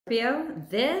Scorpio,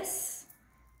 this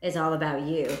is all about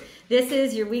you. This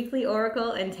is your weekly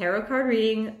oracle and tarot card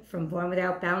reading from Born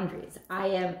Without Boundaries. I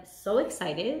am so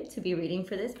excited to be reading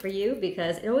for this for you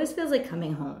because it always feels like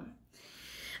coming home.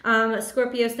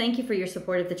 Scorpios, thank you for your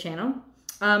support of the channel.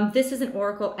 This is an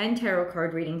oracle and tarot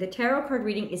card reading. The tarot card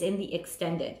reading is in the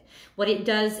extended. What it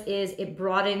does is it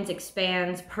broadens,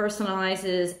 expands,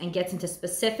 personalizes, and gets into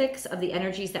specifics of the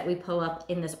energies that we pull up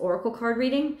in this oracle card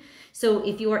reading. So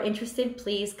if you are interested,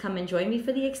 please come and join me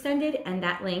for the extended, and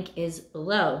that link is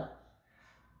below.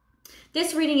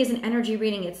 This reading is an energy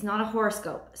reading. It's not a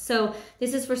horoscope. So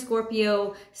this is for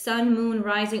Scorpio, sun, moon,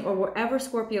 rising, or wherever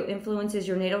Scorpio influences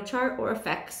your natal chart or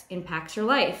impacts your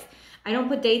life. I don't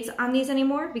put dates on these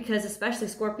anymore because especially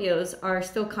Scorpios are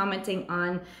still commenting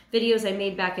on videos I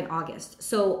made back in August.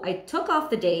 So I took off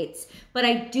the dates, but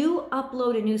I do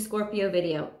upload a new Scorpio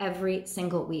video every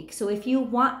single week. So if you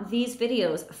want these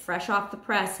videos fresh off the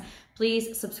press,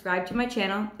 please subscribe to my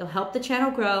channel. You'll help the channel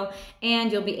grow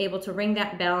and you'll be able to ring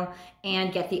that bell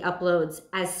and get the uploads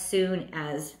as soon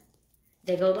as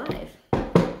they go live.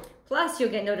 Plus, you'll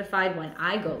get notified when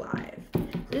I go live.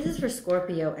 This is for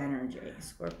Scorpio energy.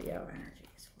 Scorpio energy.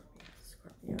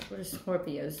 Scorpio. What are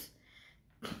Scorpios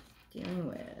dealing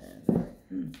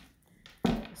with?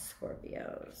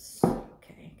 Scorpios.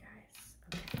 Okay,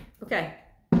 guys. Okay.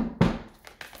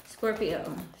 Scorpio.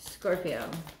 Scorpio.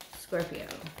 Scorpio.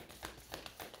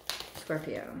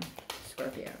 Scorpio.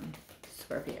 Scorpio.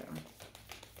 Scorpio.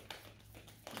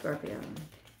 Scorpio.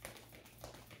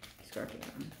 Scorpio.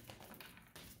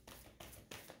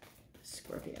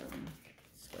 Scorpio.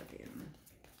 Scorpio.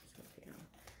 Scorpio.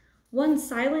 One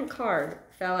silent card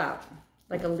fell out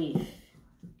like a leaf.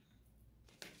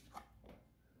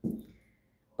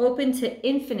 Open to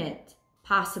infinite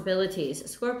possibilities.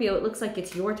 Scorpio, it looks like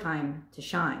it's your time to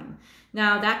shine.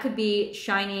 Now, that could be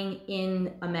shining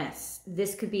in a mess.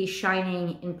 This could be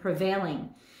shining in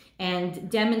prevailing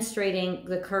and demonstrating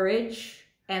the courage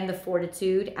and the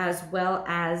fortitude as well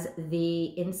as the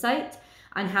insight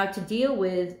on how to deal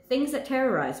with things that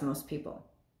terrorize most people.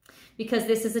 Because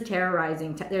this is a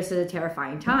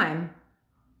terrifying time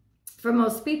for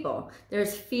most people.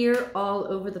 There's fear all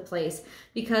over the place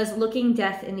because looking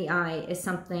death in the eye is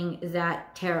something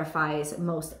that terrifies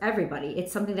most everybody.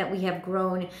 It's something that we have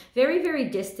grown very, very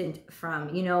distant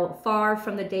from, you know, far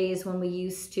from the days when we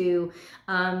used to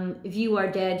view our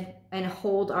dead and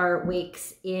hold our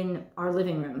wakes in our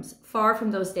living rooms. Far from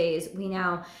those days, we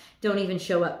now don't even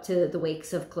show up to the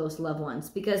wakes of close loved ones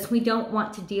because we don't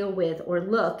want to deal with or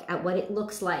look at what it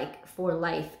looks like for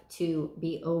life to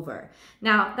be over.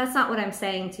 Now, that's not what I'm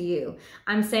saying to you.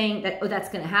 I'm saying that, oh, that's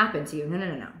gonna happen to you. No, no,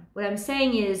 no, no. What I'm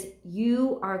saying is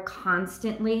you are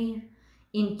constantly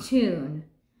in tune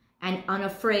and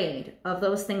unafraid of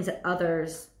those things that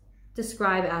others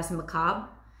describe as macabre,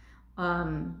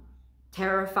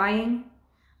 terrifying,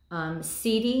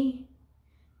 seedy,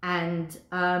 and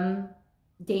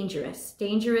dangerous.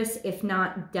 Dangerous, if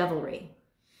not devilry.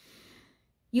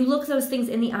 You look those things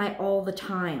in the eye all the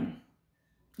time.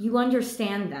 You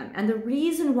understand them. And the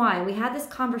reason why, we had this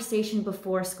conversation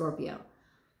before, Scorpio,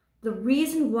 the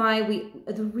reason why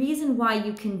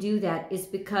you can do that is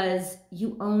because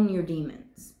you own your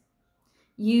demons.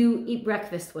 You eat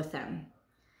breakfast with them.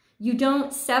 You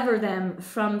don't sever them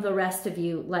from the rest of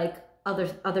you like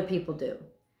other people do.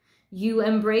 You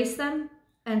embrace them,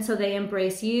 and so they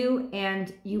embrace you,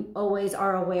 and you always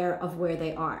are aware of where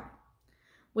they are.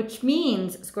 Which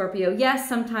means, Scorpio, yes,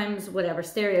 sometimes, whatever,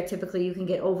 stereotypically, you can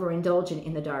get overindulgent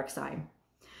in the dark side.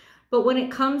 But when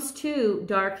it comes to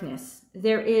darkness,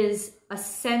 there is a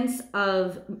sense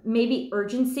of maybe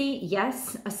urgency,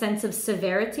 yes, a sense of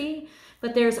severity,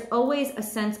 but there's always a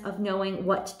sense of knowing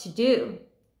what to do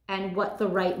and what the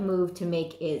right move to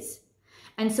make is.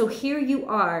 And so here you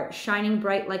are, shining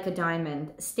bright like a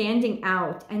diamond, standing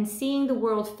out and seeing the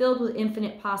world filled with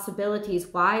infinite possibilities.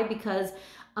 Why? Because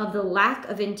of the lack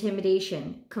of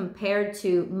intimidation compared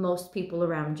to most people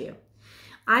around you.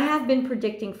 I have been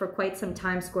predicting for quite some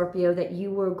time, Scorpio, that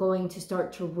you were going to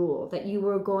start to rule, that you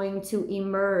were going to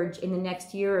emerge in the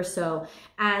next year or so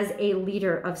as a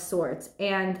leader of sorts.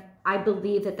 And I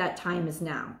believe that that time is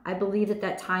now. I believe that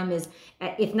that time is,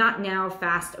 if not now,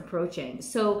 fast approaching.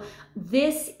 So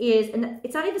this is, and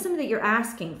it's not even something that you're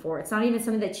asking for. It's not even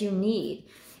something that you need.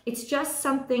 It's just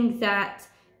something that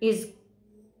is,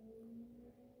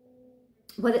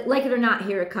 whether like it or not,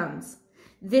 here it comes.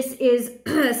 This is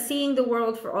seeing the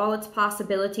world for all its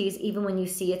possibilities, even when you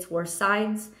see its worst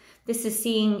sides. This is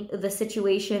seeing the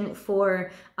situation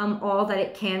for all that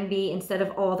it can be instead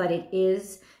of all that it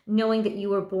is. Knowing that you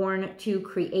were born to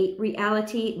create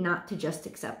reality, not to just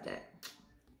accept it.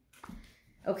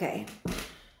 Okay.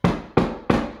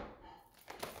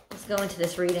 go into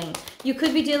this reading. You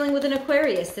could be dealing with an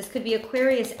Aquarius. This could be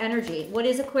Aquarius energy. What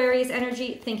is Aquarius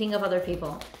energy? Thinking of other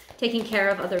people, taking care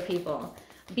of other people,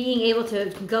 being able to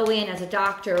go in as a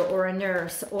doctor or a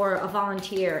nurse or a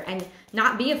volunteer and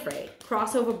not be afraid,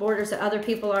 cross over borders that other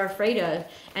people are afraid of,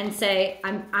 and say,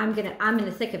 I'm in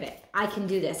the thick of it. I can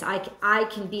do this. I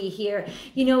can be here.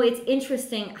 You know, it's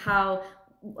interesting how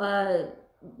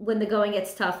when the going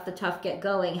gets tough, the tough get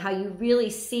going, how you really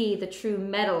see the true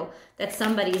metal that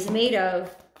somebody's made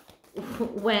of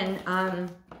when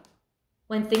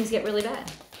things get really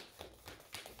bad.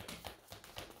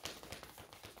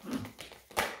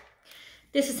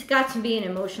 This has got to be an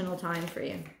emotional time for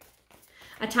you.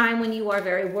 A time when you are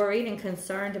very worried and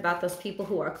concerned about those people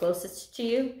who are closest to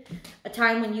you. A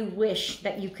time when you wish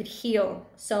that you could heal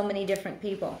so many different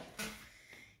people.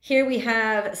 Here we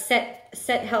have set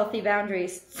healthy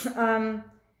boundaries.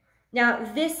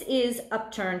 Now, this is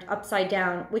upturned, upside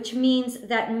down, which means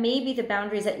that maybe the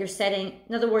boundaries that you're setting,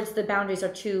 in other words, the boundaries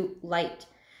are too light.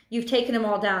 You've taken them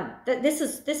all down. This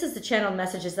is the channeled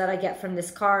messages that I get from this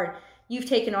card. You've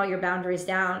taken all your boundaries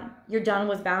down. You're done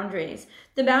with boundaries.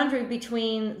 The boundary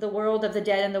between the world of the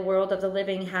dead and the world of the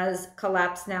living has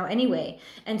collapsed now anyway.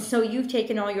 And so you've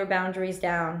taken all your boundaries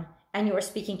down and you are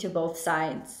speaking to both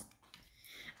sides.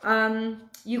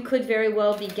 You could very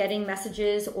well be getting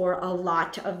messages or a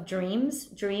lot of dreams.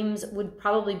 Dreams would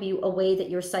probably be a way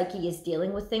that your psyche is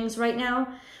dealing with things right now.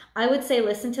 I would say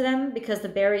listen to them because the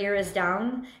barrier is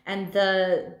down and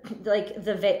the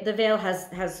veil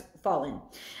has fallen.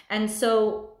 And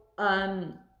so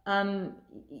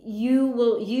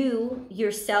you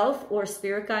yourself or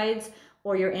spirit guides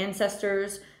or your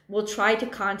ancestors will try to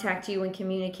contact you and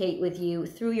communicate with you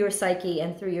through your psyche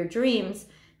and through your dreams.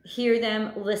 Hear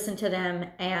them, listen to them,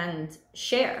 and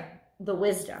share the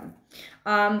wisdom.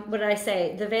 What did I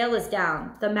say? The veil is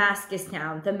down. The mask is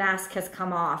down. The mask has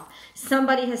come off.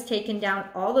 Somebody has taken down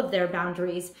all of their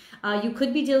boundaries. You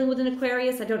could be dealing with an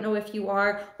Aquarius. I don't know if you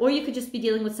are. Or you could just be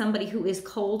dealing with somebody who is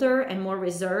colder and more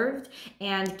reserved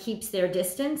and keeps their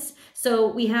distance. So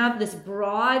we have this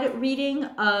broad reading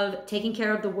of taking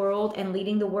care of the world and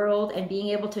leading the world and being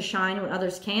able to shine when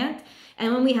others can't.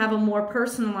 And when we have a more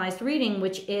personalized reading,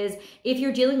 which is if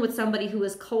you're dealing with somebody who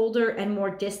is colder and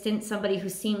more distant, somebody who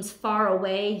seems far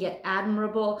away yet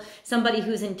admirable, somebody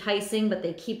who's enticing but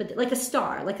they keep it like a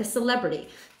star, like a celebrity.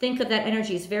 Think of that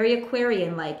energy. It's very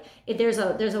Aquarian-like. If there's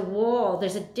a wall,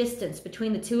 there's a distance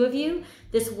between the two of you.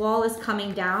 This wall is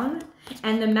coming down,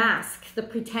 and the mask, the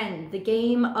pretend, the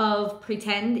game of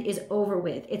pretend is over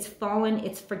with. It's fallen.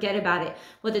 It's forget about it.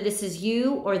 Whether this is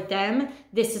you or them,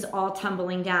 this is all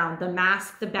tumbling down. The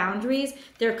mask, the boundaries,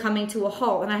 they're coming to a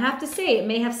halt. And I have to say, it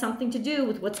may have something to do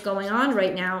with what's going on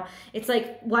right now. It's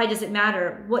like, why does it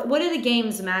matter? What do the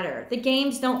games matter? The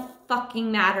games don't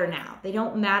fucking matter now. They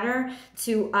don't matter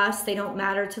to us. They don't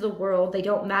matter to the world. They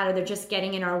don't matter. They're just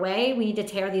getting in our way. We need to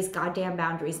tear these goddamn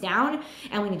boundaries down,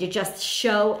 and we need to just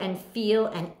show and feel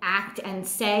and act and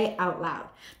say out loud.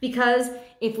 Because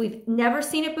if we've never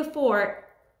seen it before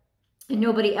and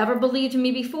nobody ever believed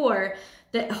me before,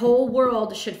 the whole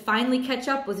world should finally catch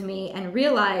up with me and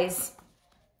realize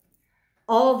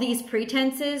all these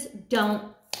pretenses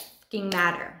don't fucking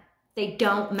matter. They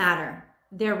don't matter.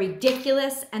 They're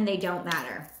ridiculous and they don't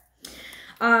matter.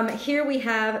 Here we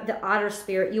have the otter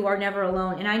spirit. You are never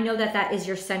alone. And I know that that is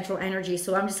your central energy.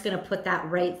 So I'm just going to put that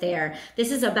right there.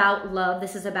 This is about love.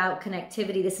 This is about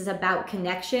connectivity. This is about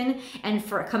connection. And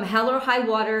for come hell or high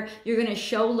water, you're going to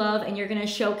show love and you're going to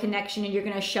show connection and you're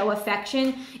going to show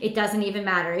affection. It doesn't even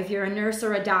matter. If you're a nurse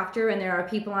or a doctor and there are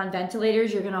people on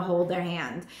ventilators, you're going to hold their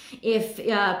hand. If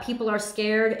people are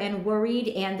scared and worried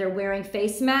and they're wearing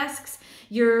face masks,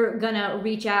 you're gonna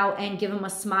reach out and give them a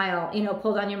smile, you know,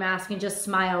 pull down your mask and just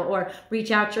smile, or reach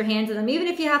out your hand to them, even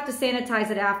if you have to sanitize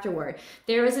it afterward.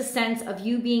 There is a sense of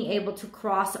you being able to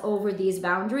cross over these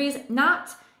boundaries, not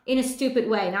in a stupid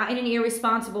way, not in an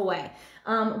irresponsible way,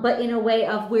 but in a way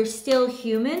of we're still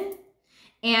human,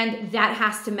 and that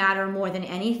has to matter more than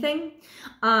anything.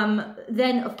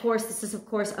 Then, of course, this is, of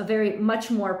course, a very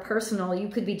much more personal. You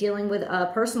could be dealing with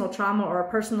a personal trauma or a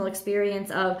personal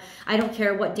experience of, I don't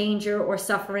care what danger or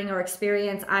suffering or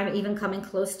experience I'm even coming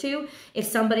close to. If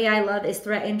somebody I love is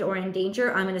threatened or in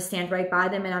danger, I'm going to stand right by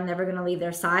them and I'm never going to leave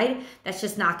their side. That's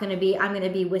just not going to be, I'm going to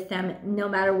be with them no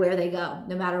matter where they go,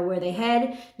 no matter where they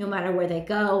head, no matter where they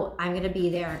go, I'm going to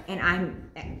be there. And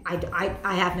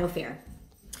I have no fear.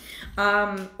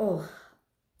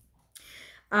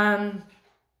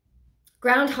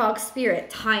 Groundhog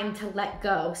spirit, time to let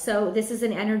go. So this is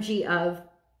an energy of,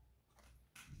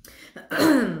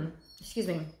 excuse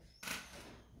me.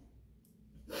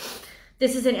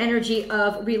 This is an energy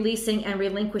of releasing and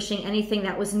relinquishing anything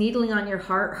that was needling on your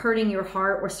heart, hurting your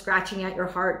heart, or scratching at your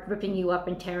heart, ripping you up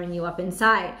and tearing you up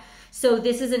inside. So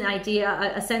this is an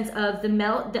idea, a sense of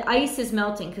the ice is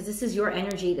melting, because this is your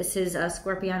energy. This is a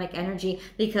scorpionic energy,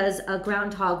 because a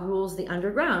groundhog rules the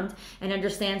underground and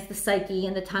understands the psyche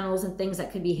and the tunnels and things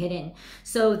that could be hidden.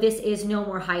 So this is no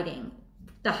more hiding.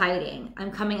 The hiding. I'm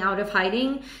coming out of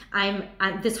hiding.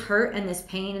 This hurt and this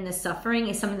pain and this suffering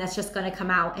is something that's just going to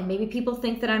come out. And maybe people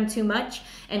think that I'm too much,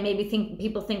 and maybe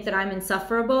people think that I'm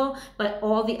insufferable, but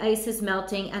all the ice is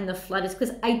melting and the flood is,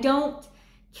 because I don't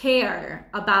care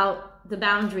about the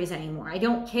boundaries anymore. I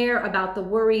don't care about the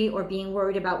worry or being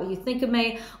worried about what you think of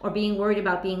me or being worried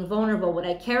about being vulnerable. What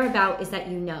I care about is that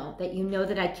you know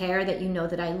that I care, that you know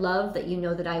that I love, that you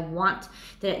know that I want,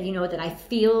 that you know that I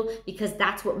feel, because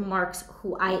that's what marks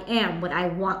who I am, what I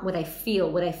want, what I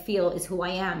feel. What I feel is who I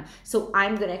am. So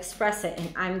I'm going to express it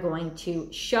and I'm going to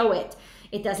show it.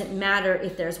 It doesn't matter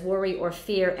if there's worry or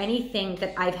fear. Anything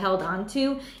that I've held on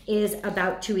to is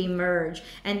about to emerge.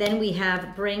 And then we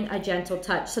have bring a gentle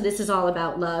touch. So this is all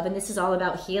about love, and this is all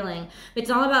about healing. It's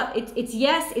all about,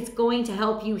 yes, it's going to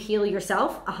help you heal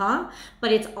yourself,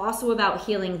 but it's also about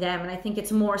healing them. And I think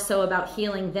it's more so about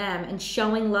healing them and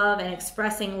showing love and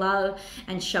expressing love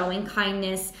and showing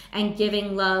kindness and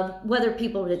giving love. Whether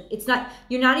people,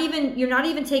 you're not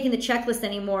even taking the checklist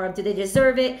anymore of, did they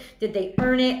deserve it? Did they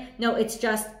earn it? No, it's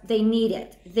just they need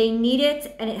it. They need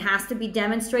it, and it has to be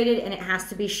demonstrated and it has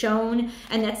to be shown.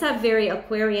 And that's that very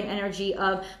Aquarian energy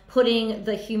of putting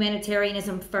the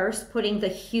humanitarianism first, putting the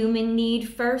human need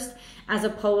first, as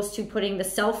opposed to putting the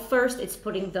self first. It's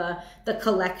putting the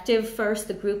collective first,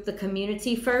 the group, the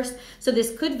community first. So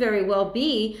this could very well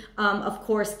be, of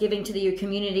course, giving to your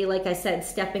community, like I said,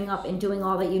 stepping up and doing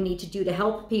all that you need to do to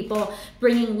help people,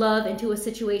 bringing love into a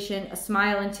situation, a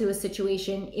smile into a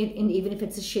situation, even if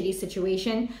it's a shitty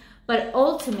situation. But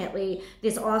ultimately,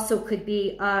 this also could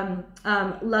be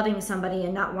loving somebody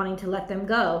and not wanting to let them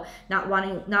go, not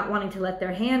wanting to let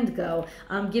their hand go,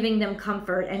 giving them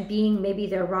comfort and being maybe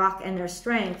their rock and their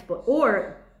strength.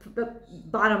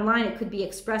 But bottom line, it could be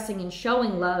expressing and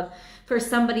showing love for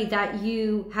somebody that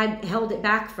you had held it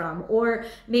back from, or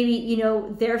maybe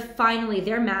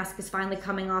their mask is finally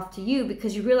coming off to you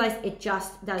because you realize it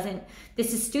just doesn't.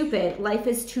 This is stupid. Life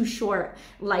is too short.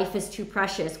 Life is too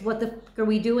precious. What the fuck are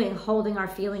we doing holding our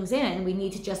feelings in? We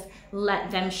need to just let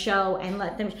them show and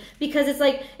let them, because it's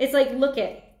like look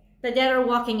at the dead are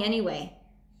walking anyway.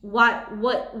 What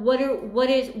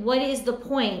is the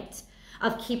point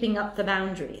of keeping up the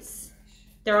boundaries?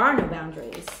 There are no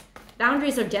boundaries.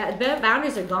 Boundaries are dead.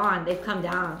 Boundaries are gone. They've come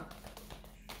down.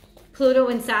 Pluto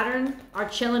and Saturn are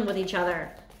chilling with each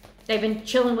other. They've been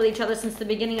chilling with each other since the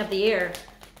beginning of the year.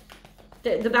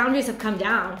 The boundaries have come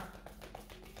down.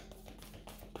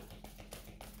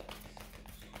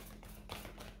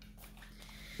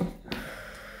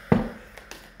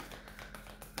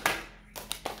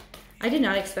 I did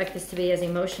not expect this to be as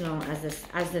emotional as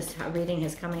this reading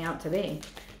is coming out to be.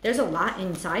 There's a lot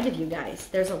inside of you guys.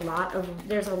 There's a lot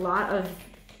of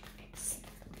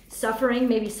suffering,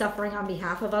 maybe suffering on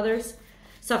behalf of others,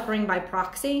 suffering by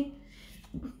proxy.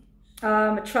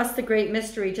 Trust the great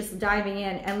mystery, just diving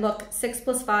in. And look, 6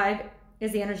 + 5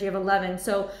 is the energy of 11.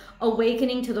 So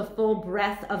awakening to the full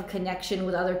breadth of connection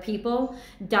with other people,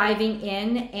 diving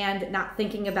in and not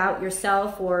thinking about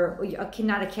yourself or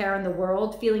not a care in the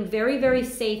world, feeling very, very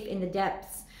safe in the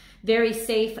depths, very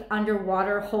safe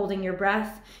underwater, holding your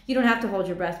breath. You don't have to hold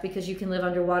your breath because you can live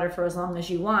underwater for as long as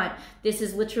you want. This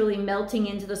is literally melting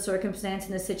into the circumstance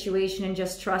and the situation and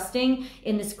just trusting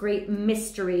in this great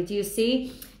mystery. Do you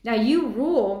see? Now you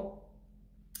rule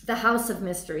the house of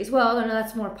mysteries. Well, no,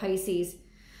 that's more Pisces.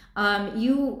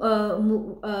 You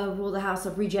rule the house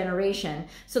of regeneration.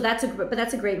 So that's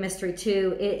a great mystery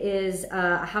too. It is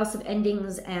a house of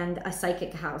endings and a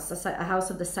psychic house, a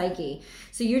house of the psyche.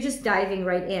 So you're just diving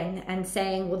right in and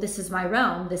saying, well, this is my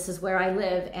realm. This is where I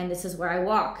live and this is where I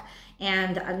walk.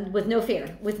 And with no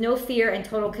fear and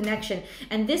total connection.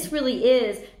 And this really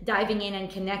is diving in and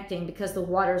connecting, because the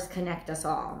waters connect us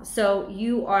all. So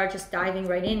you are just diving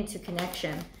right into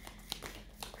connection.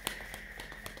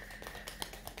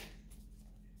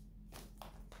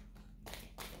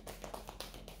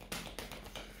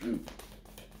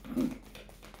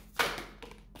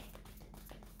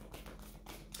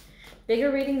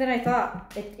 Bigger reading than I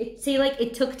thought.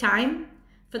 It took time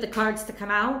for the cards to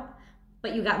come out,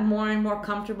 but you got more and more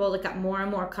comfortable. It got more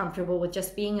and more comfortable with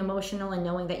just being emotional and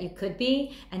knowing that you could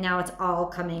be. And now it's all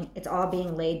coming, it's all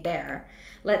being laid bare.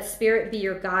 Let spirit be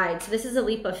your guide. So this is a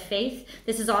leap of faith.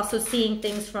 This is also seeing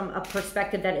things from a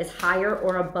perspective that is higher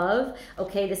or above.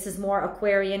 Okay, this is more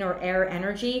Aquarian or air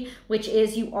energy, which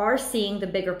is you are seeing the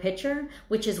bigger picture,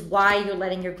 which is why you're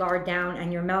letting your guard down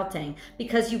and you're melting,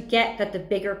 because you get that the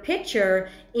bigger picture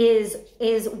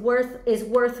is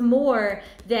worth more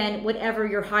than whatever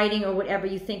you're hiding or whatever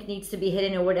you think needs to be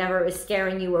hidden or whatever is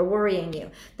scaring you or worrying you.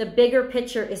 The bigger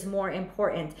picture is more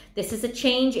important. This is a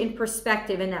change in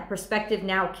perspective, and that perspective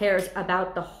now cares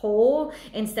about the whole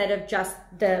instead of just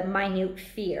the minute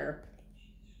fear.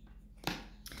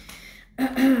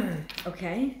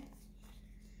 Okay.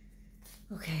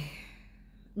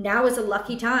 Now is a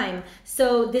lucky time.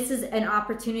 So this is an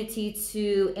opportunity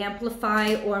to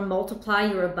amplify or multiply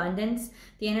your abundance.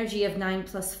 The energy of 9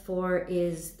 plus 4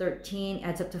 is 13,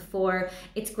 adds up to 4.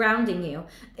 It's grounding you.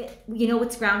 You know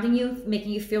what's grounding you,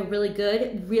 making you feel really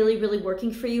good, really, really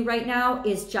working for you right now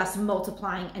is just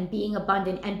multiplying and being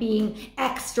abundant and being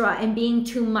extra and being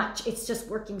too much. It's just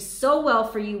working so well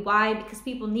for you. Why? Because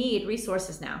people need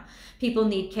resources now. People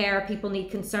need care, people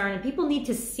need concern, and people need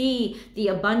to see the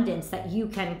abundance that you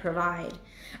can provide.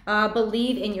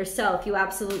 Believe in yourself. You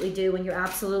absolutely do, and you're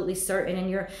absolutely certain, and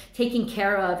you're taking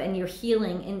care of, and you're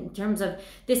healing in terms of,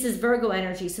 this is Virgo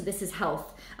energy, so this is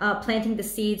health. Planting the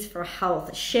seeds for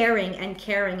health, sharing and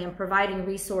caring and providing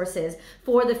resources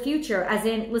for the future, as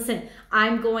in, listen,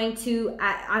 I'm going to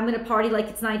party like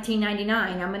it's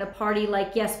 1999. I'm going to party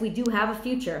like, yes, we do have a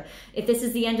future. If this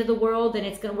is the end of the world, then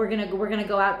we're going to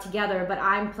go out together, but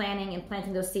I'm planning and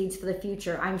planting those seeds for the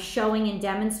future. I'm showing and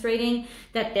demonstrating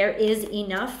that there is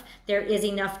enough. There is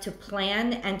enough to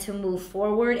plan and to move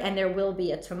forward, and there will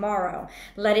be a tomorrow.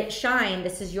 Let it shine.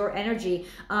 This is your energy.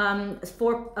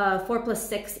 4 plus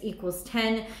 6 equals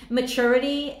 10.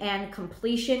 Maturity and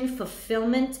completion,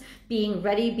 fulfillment, being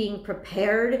ready, being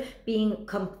prepared, being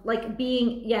complete,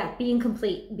 being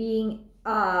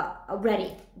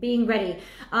ready,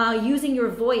 using your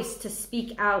voice to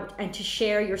speak out and to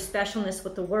share your specialness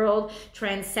with the world,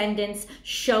 transcendence,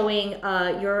 showing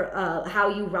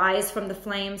how you rise from the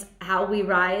flames, how we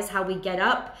rise, how we get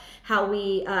up, how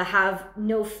we have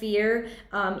no fear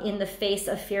in the face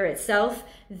of fear itself.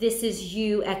 This is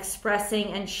you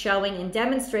expressing and showing and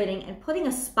demonstrating and putting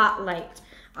a spotlight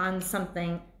on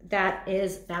something that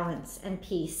is balance and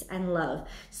peace and love.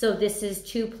 So this is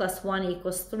 2 plus 1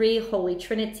 equals 3, Holy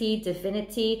Trinity,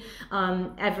 divinity,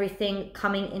 everything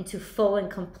coming into full and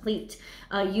complete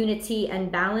unity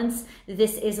and balance.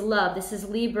 This is love. This is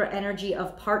Libra energy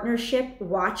of partnership.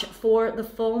 Watch for the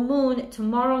full moon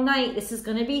tomorrow night. This is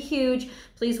going to be huge.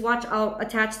 Please watch. I'll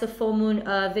attach the full moon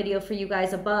video for you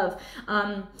guys above.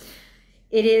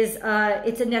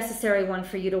 It's a necessary one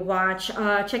for you to watch.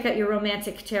 Check out your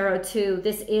romantic tarot too.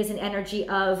 This is an energy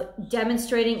of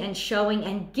demonstrating and showing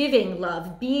and giving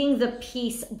love, being the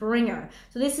peace bringer.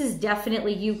 So this is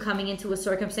definitely you coming into a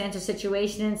circumstance or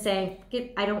situation and saying,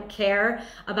 I don't care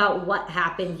about what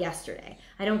happened yesterday.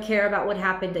 I don't care about what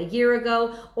happened a year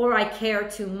ago, or I care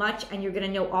too much and you're going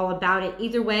to know all about it.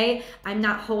 Either way, I'm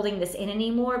not holding this in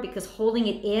anymore, because holding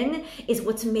it in is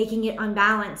what's making it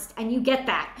unbalanced. And you get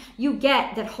that. You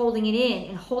get that holding it in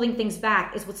and holding things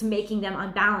back is what's making them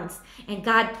unbalanced. And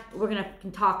God, we're going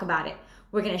to talk about it.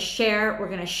 We're going to share, we're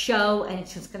going to show, and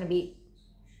it's just going to be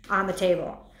on the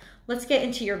table. Let's get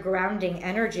into your grounding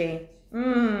energy.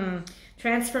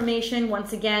 Transformation,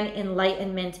 once again,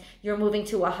 enlightenment. You're moving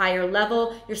to a higher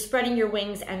level. You're spreading your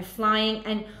wings and flying.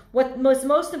 And what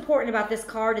most important about this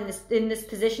card in this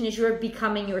position is you're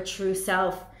becoming your true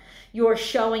self. You're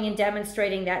showing and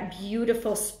demonstrating that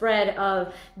beautiful spread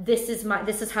of this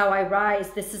is how I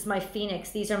rise. This is my phoenix.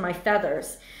 These are my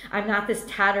feathers. I'm not this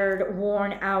tattered,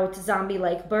 worn out,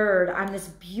 zombie-like bird. I'm this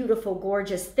beautiful,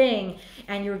 gorgeous thing.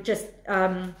 And you're just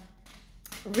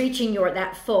reaching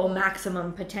that full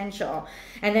maximum potential.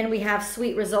 And then we have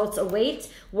sweet results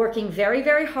await, working very,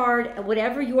 very hard.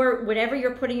 Whatever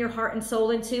you're putting your heart and soul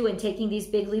into and taking these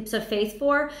big leaps of faith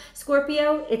for,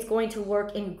 Scorpio, it's going to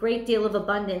work in a great deal of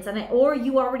abundance. Or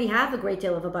you already have a great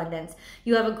deal of abundance.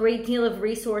 You have a great deal of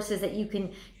resources that you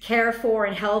can care for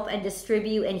and help and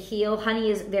distribute and heal.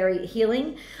 Honey is very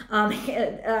healing.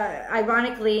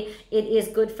 Ironically, it is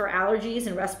good for allergies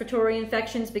and respiratory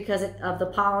infections because of the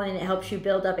pollen, and it helps you build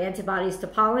build up antibodies to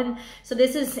pollen. So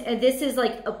this is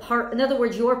like a part, in other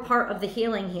words, you're part of the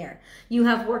healing here. You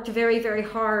have worked very, very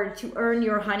hard to earn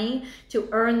your honey, to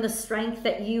earn the strength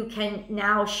that you can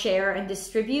now share and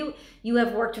distribute. You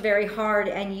have worked very hard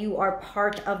and you are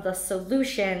part of the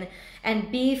solution. And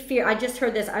I just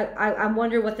heard this. I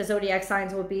wonder what the zodiac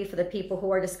signs will be for the people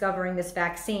who are discovering this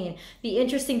vaccine. Be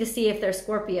interesting to see if they're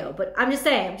Scorpio, but I'm just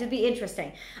saying, just be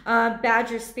interesting.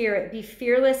 Badger spirit, be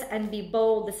fearless and be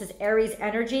bold. This is Aries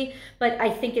energy, but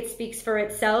I think it speaks for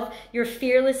itself. You're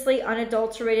fearlessly,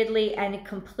 unadulteratedly, and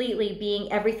completely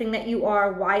being everything that you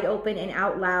are, wide open and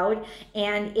out loud.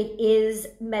 And it is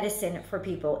medicine for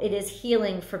people. It is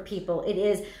healing for people. It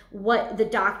is what the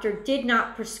doctor did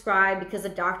not prescribe because the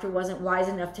doctor wasn't wise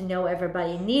enough to know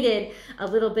everybody needed. A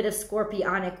little bit of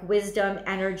scorpionic wisdom,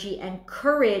 energy, and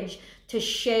courage to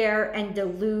share and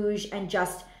deluge and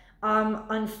just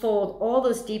unfold all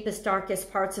those deepest, darkest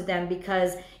parts of them,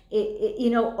 because you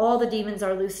know, all the demons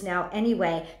are loose now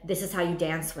anyway. This is how you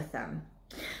dance with them.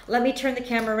 Let me turn the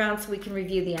camera around so we can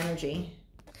review the energy.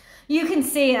 You can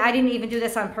see, I didn't even do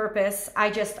this on purpose. I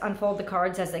just unfold the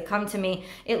cards as they come to me.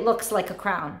 It looks like a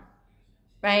crown,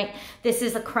 right? This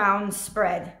is a crown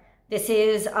spread. This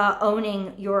is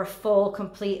owning your full,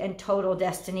 complete, and total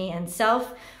destiny and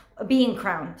self, being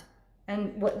crowned.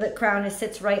 And what the crown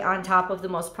sits right on top of the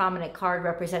most prominent card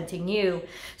representing you.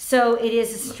 So it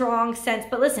is a strong sense,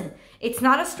 but listen, it's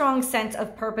not a strong sense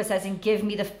of purpose as in give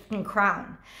me the fucking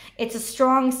crown. It's a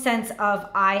strong sense of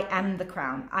I am the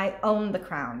crown. I own the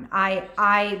crown.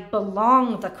 I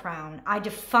belong the crown. I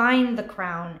define the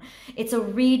crown. It's a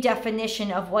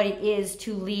redefinition of what it is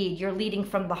to lead. You're leading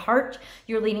from the heart.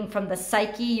 You're leading from the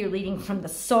psyche. You're leading from the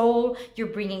soul. You're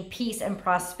bringing peace and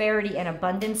prosperity and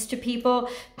abundance to people.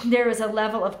 There is a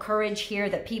level of courage here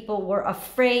that people were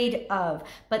afraid of,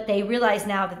 but they realize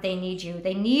now that they need you.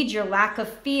 They need your lack of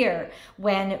fear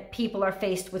when people are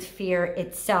faced with fear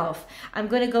itself. I'm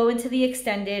going to go into the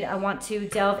extended. I want to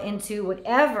delve into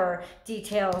whatever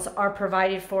details are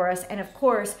provided for us. And of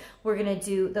course, we're going to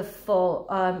do the full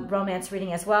romance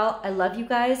reading as well. I love you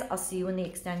guys. I'll see you in the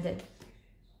extended.